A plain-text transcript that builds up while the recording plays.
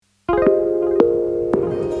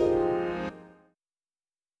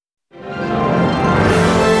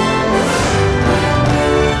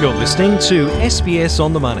listening to SBS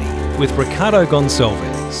On The Money with Ricardo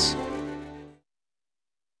Gonçalves.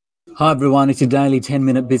 Hi everyone, it's your daily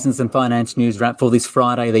 10-minute business and finance news wrap for this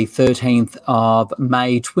Friday, the 13th of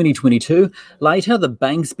May 2022. Later, the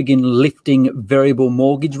banks begin lifting variable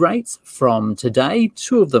mortgage rates from today.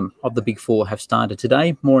 Two of them of the big four have started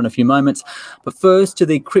today, more in a few moments. But first to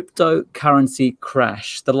the cryptocurrency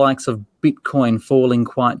crash, the likes of Bitcoin falling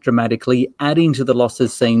quite dramatically, adding to the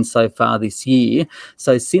losses seen so far this year.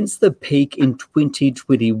 So since the peak in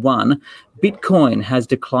 2021, Bitcoin has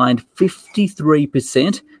declined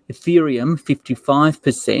 53%, Ethereum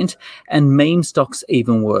 55%, and meme stocks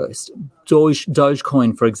even worse.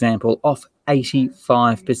 Dogecoin, for example, off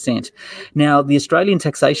 85%. Now, the Australian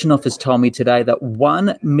Taxation Office told me today that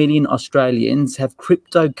 1 million Australians have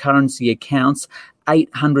cryptocurrency accounts.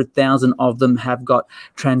 800,000 of them have got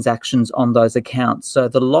transactions on those accounts. So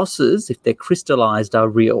the losses, if they're crystallised, are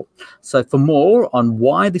real. So for more on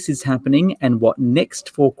why this is happening and what next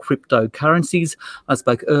for cryptocurrencies, I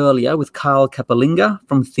spoke earlier with Carl Capolingua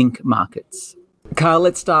from Think Markets. Carl,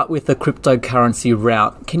 let's start with the cryptocurrency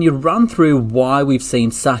route. Can you run through why we've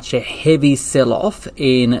seen such a heavy sell-off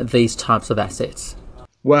in these types of assets?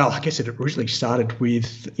 Well, I guess it originally started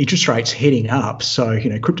with interest rates heading up. So,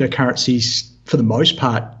 cryptocurrencies, for the most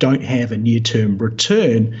part, don't have a near-term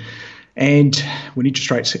return. And when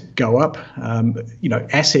interest rates go up,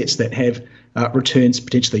 assets that have returns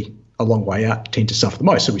potentially a long way out tend to suffer the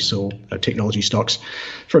most. So we saw technology stocks,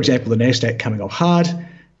 for example, the NASDAQ coming off hard.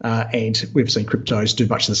 And we've seen cryptos do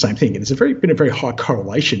much of the same thing. And there's been a very high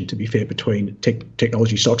correlation, to be fair, between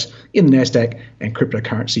technology stocks in the NASDAQ and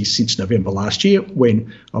cryptocurrencies since November last year,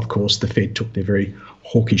 when, of course, the Fed took their very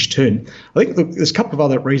hawkish turn. I think there's a couple of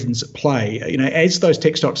other reasons at play. As those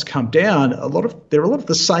tech stocks come down, there are a lot of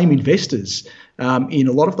the same investors in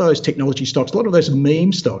a lot of those technology stocks, a lot of those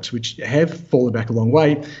meme stocks, which have fallen back a long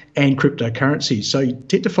way, and cryptocurrencies. So you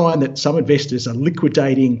tend to find that some investors are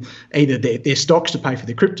liquidating either their stocks to pay for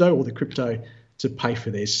their crypto or the crypto to pay for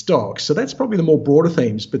their stocks. So that's probably the more broader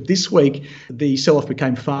themes. But this week, the sell-off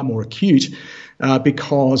became far more acute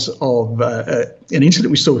because of an incident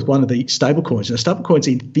we saw with one of the stablecoins. Now,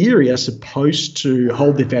 stablecoins, in theory, are supposed to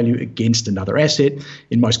hold their value against another asset,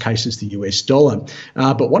 in most cases the US dollar.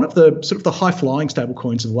 But one of the sort of the high-flying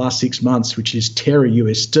stablecoins of the last 6 months, which is Terra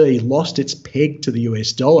USD, lost its peg to the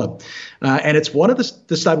US dollar. And it's one of the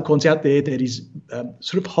stablecoins out there that is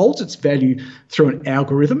sort of holds its value through an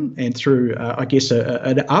algorithm and through,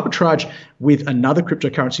 an arbitrage with another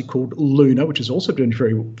cryptocurrency called Luna, which is also doing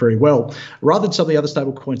very, very well, rather than some of the other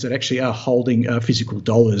stable coins that actually are holding physical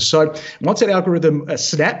dollars. So once that algorithm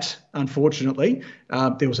snapped, unfortunately,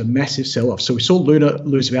 there was a massive sell-off. So we saw Luna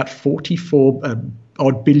lose about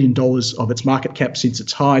 $44 billion of its market cap since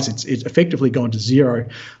its highs. It's effectively gone to zero,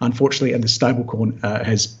 unfortunately, and the stablecoin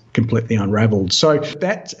has completely unraveled. So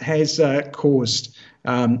that has caused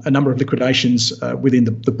a number of liquidations within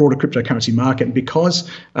the broader cryptocurrency market. And because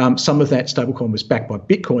some of that stablecoin was backed by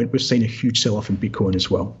Bitcoin, we've seen a huge sell-off in Bitcoin as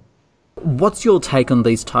well. What's your take on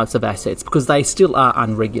these types of assets? Because they still are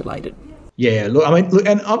unregulated. Yeah,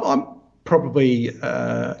 and I'm probably,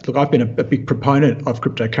 I've been a big proponent of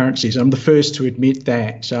cryptocurrencies. I'm the first to admit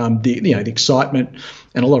that the excitement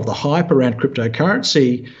and a lot of the hype around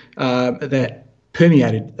cryptocurrency that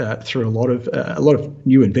permeated through a lot of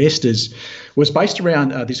new investors was based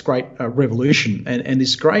around this great revolution and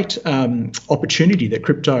this great opportunity that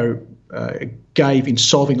crypto gave in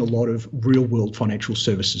solving a lot of real-world financial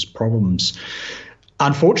services problems.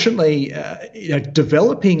 Unfortunately,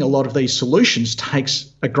 developing a lot of these solutions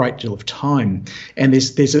takes a great deal of time, and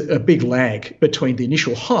there's a big lag between the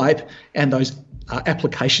initial hype and those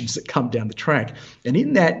applications that come down the track. And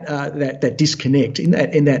in that disconnect, in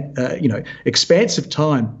that expanse of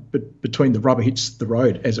time between the rubber hits the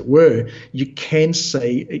road, as it were, you can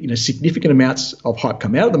see significant amounts of hype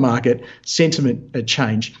come out of the market, sentiment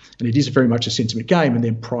change, and it is very much a sentiment game, and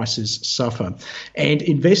then prices suffer. And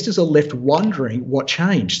investors are left wondering what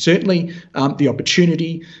changed. Certainly, the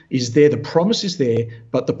opportunity is there, the promise is there,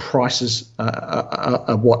 but the prices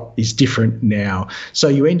are what is different now. So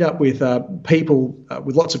you end up with people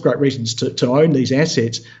with lots of great reasons to own these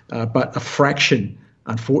assets, but a fraction,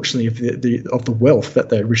 unfortunately, of the wealth that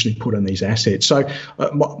they originally put on these assets. So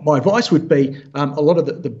my advice would be a lot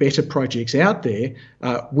of the better projects out there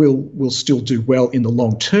will still do well in the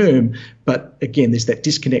long term. But again, there's that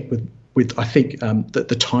disconnect with I think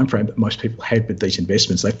the time frame that most people had with these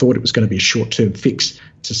investments. They thought it was going to be a short-term fix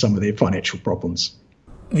to some of their financial problems.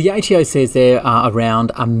 The ATO says there are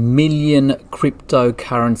around 1 million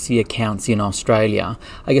cryptocurrency accounts in Australia.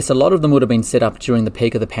 I guess a lot of them would have been set up during the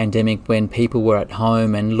peak of the pandemic when people were at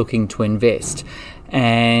home and looking to invest.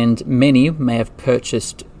 and many may have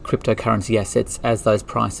purchased cryptocurrency assets as those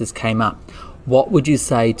prices came up. What would you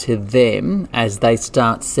say to them as they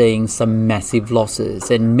start seeing some massive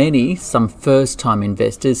losses, and many, some first-time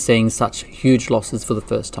investors, seeing such huge losses for the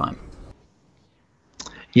first time?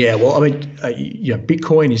 Yeah, well, I mean,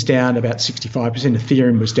 Bitcoin is down about 65%.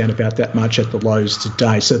 Ethereum was down about that much at the lows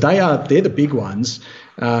today. So they're the big ones,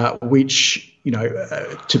 which,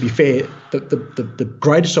 to be fair, the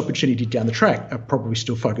greatest opportunity down the track are probably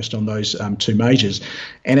still focused on those two majors.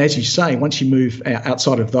 And as you say, once you move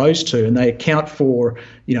outside of those two, and they account for,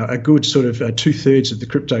 a good sort of 2/3 of the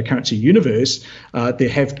cryptocurrency universe, there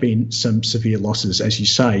have been some severe losses, as you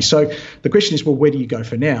say. So the question is, well, where do you go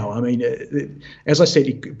for now? I mean, as I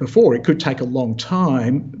said before, it could take a long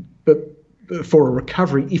time, but for a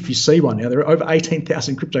recovery, if you see one. Now, there are over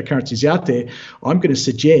 18,000 cryptocurrencies out there. I'm going to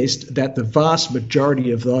suggest that the vast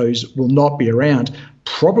majority of those will not be around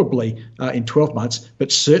probably in 12 months,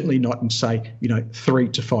 but certainly not in, say, 3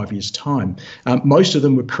 to 5 years' time. Most of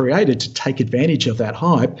them were created to take advantage of that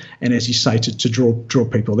hype and, as you say, to draw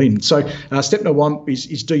people in. So step number one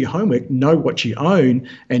is do your homework, know what you own,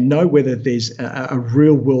 and know whether there's a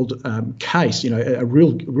real-world case, a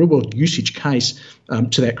real-world usage case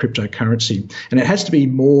to that cryptocurrency. And it has to be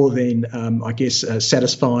more than,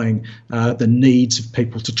 satisfying the needs of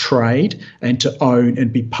people to trade and to own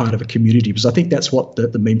and be part of a community, because I think that's what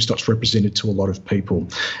the meme stocks represented to a lot of people.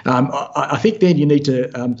 I think then you need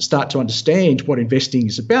to start to understand what investing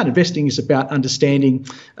is about. Investing is about understanding,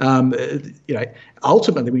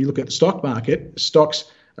 ultimately, when you look at the stock market, stocks,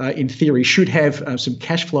 in theory, should have some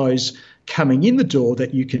cash flows coming in the door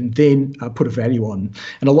that you can then put a value on.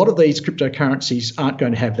 And a lot of these cryptocurrencies aren't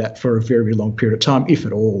going to have that for a very, very long period of time, if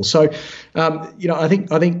at all. So, I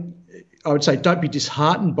think I would say don't be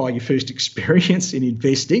disheartened by your first experience in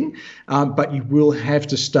investing, but you will have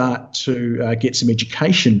to start to get some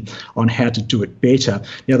education on how to do it better.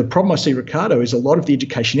 Now, the problem I see, Ricardo, is a lot of the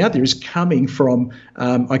education out there is coming from,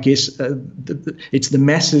 it's the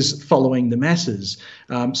masses following the masses.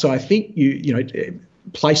 So I think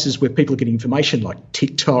places where people are getting information like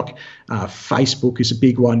TikTok, Facebook is a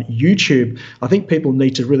big one, YouTube. I think people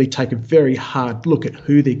need to really take a very hard look at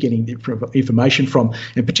who they're getting information from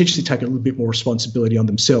and potentially take a little bit more responsibility on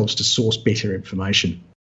themselves to source better information.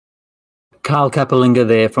 Carl Capolinga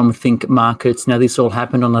there from Think Markets. Now, this all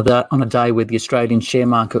happened on a day where the Australian share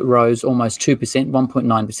market rose almost 2%,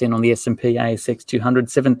 1.9% on the S&P ASX 200,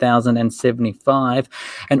 7,075,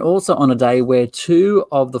 and also on a day where two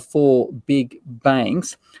of the four big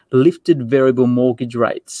banks lifted variable mortgage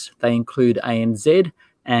rates. They include ANZ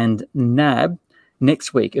and NAB.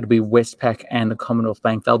 Next week, it'll be Westpac and the Commonwealth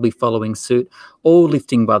Bank. They'll be following suit, all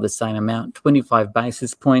lifting by the same amount, 25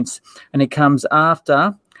 basis points, and it comes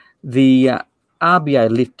after the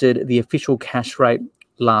RBA lifted the official cash rate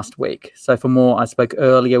last week. So for more, I spoke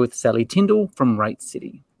earlier with Sally Tyndall from Rate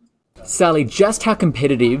City. Sally, just how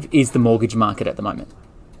competitive is the mortgage market at the moment?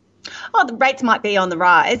 Oh, the rates might be on the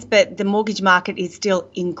rise, but the mortgage market is still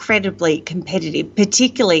incredibly competitive,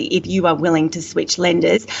 particularly if you are willing to switch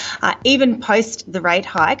lenders. Even post the rate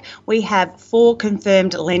hike, we have 4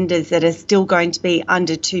 confirmed lenders that are still going to be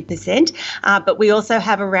under 2%, but we also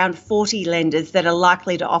have around 40 lenders that are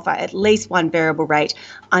likely to offer at least one variable rate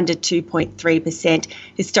under 2.3%.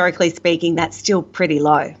 Historically speaking, that's still pretty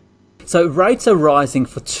low. So rates are rising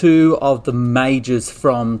for two of the majors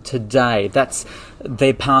from today.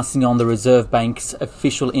 They're passing on the Reserve Bank's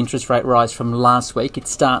official interest rate rise from last week. It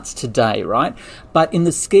starts today, right? But in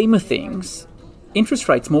the scheme of things, interest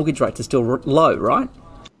rates, mortgage rates are still low, right?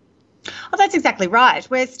 Oh, that's exactly right.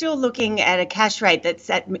 We're still looking at a cash rate that's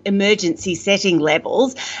at emergency setting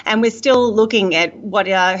levels, and we're still looking at what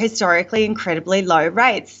are historically incredibly low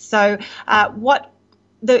rates. So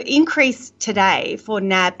the increase today for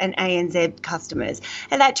NAB and ANZ customers,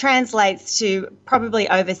 and that translates to probably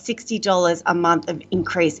over $60 a month of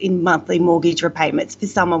increase in monthly mortgage repayments for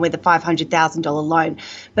someone with a $500,000 loan.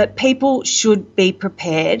 But people should be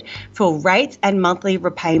prepared for rates and monthly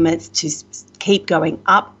repayments to keep going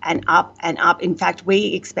up and up and up. In fact,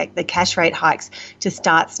 we expect the cash rate hikes to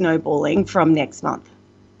start snowballing from next month.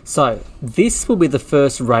 So this will be the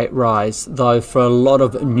first rate rise, though, for a lot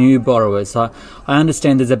of new borrowers. I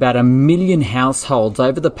understand there's about 1 million households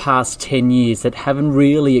over the past 10 years that haven't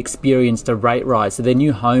really experienced a rate rise. So they're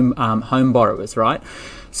new home borrowers, right?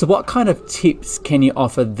 So what kind of tips can you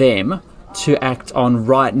offer them to act on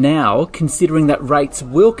right now, considering that rates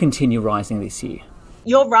will continue rising this year?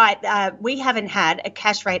 You're right. We haven't had a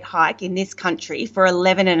cash rate hike in this country for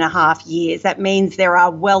 11 and a half years. That means there are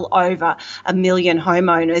well over 1 million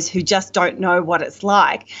homeowners who just don't know what it's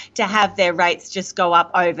like to have their rates just go up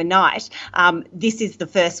overnight. This is the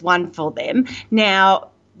first one for them. Now,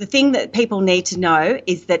 the thing that people need to know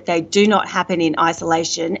is that they do not happen in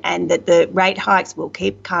isolation and that the rate hikes will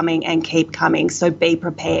keep coming and keep coming. So be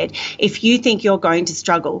prepared. If you think you're going to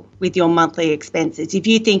struggle with your monthly expenses, if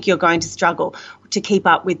you think you're going to struggle to keep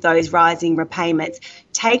up with those rising repayments,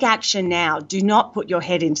 take action now. Do not put your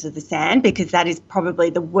head into the sand, because that is probably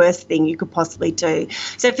the worst thing you could possibly do.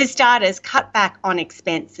 So for starters, cut back on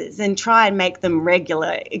expenses and try and make them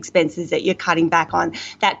regular expenses that you're cutting back on.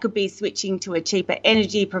 That could be switching to a cheaper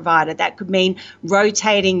energy provider. That could mean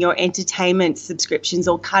rotating your entertainment subscriptions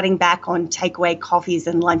or cutting back on takeaway coffees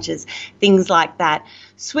and lunches, things like that.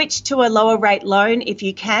 Switch to a lower rate loan if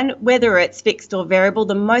you can, whether it's fixed or variable.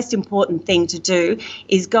 The most important thing to do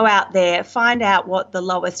is go out there, find out what the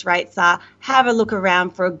lowest rates are, have a look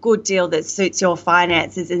around for a good deal that suits your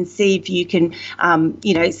finances, and see if you can,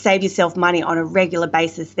 save yourself money on a regular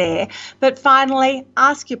basis there. But finally,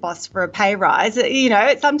 ask your boss for a pay rise.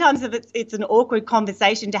 Sometimes it's an awkward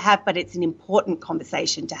conversation to have, but it's an important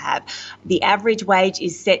conversation to have. The average wage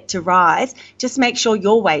is set to rise. Just make sure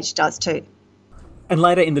your wage does too. And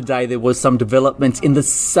later in the day, there was some developments in the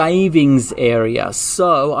savings area.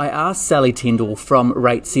 So I asked Sally Tindall from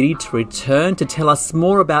Rate City to return to tell us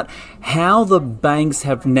more about how the banks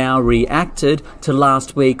have now reacted to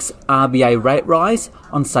last week's RBA rate rise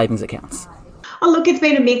on savings accounts. Oh, look, it's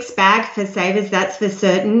been a mixed bag for savers, that's for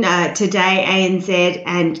certain. Today, ANZ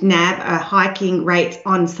and NAB are hiking rates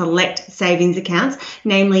on select savings accounts,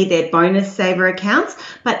 namely their bonus saver accounts,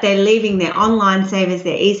 but they're leaving their online savers,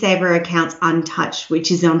 their eSaver accounts untouched, which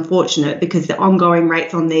is unfortunate because the ongoing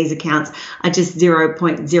rates on these accounts are just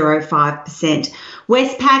 0.05%.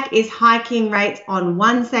 Westpac is hiking rates on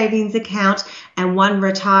one savings account and one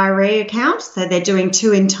retiree account, so they're doing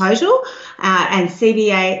two in total. And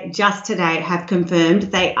CBA just today have confirmed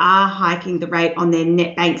they are hiking the rate on their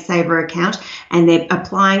NetBank Saver account, and they're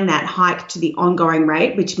applying that hike to the ongoing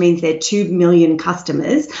rate, which means their 2 million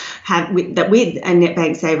customers with a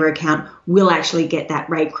NetBank Saver account will actually get that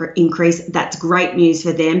rate increase. That's great news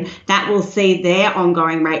for them. That will see their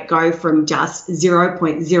ongoing rate go from just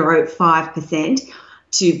 0.05%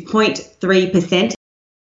 to 0.3%.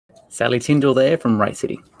 Sally Tindall there from Rate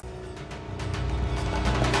City.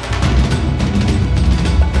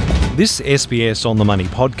 This SBS On The Money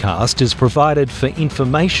podcast is provided for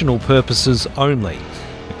informational purposes only.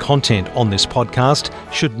 The content on this podcast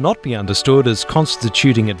should not be understood as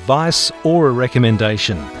constituting advice or a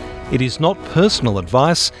recommendation. It is not personal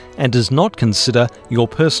advice and does not consider your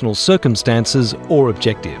personal circumstances or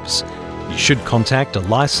objectives. You should contact a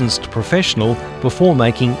licensed professional before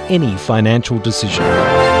making any financial decision.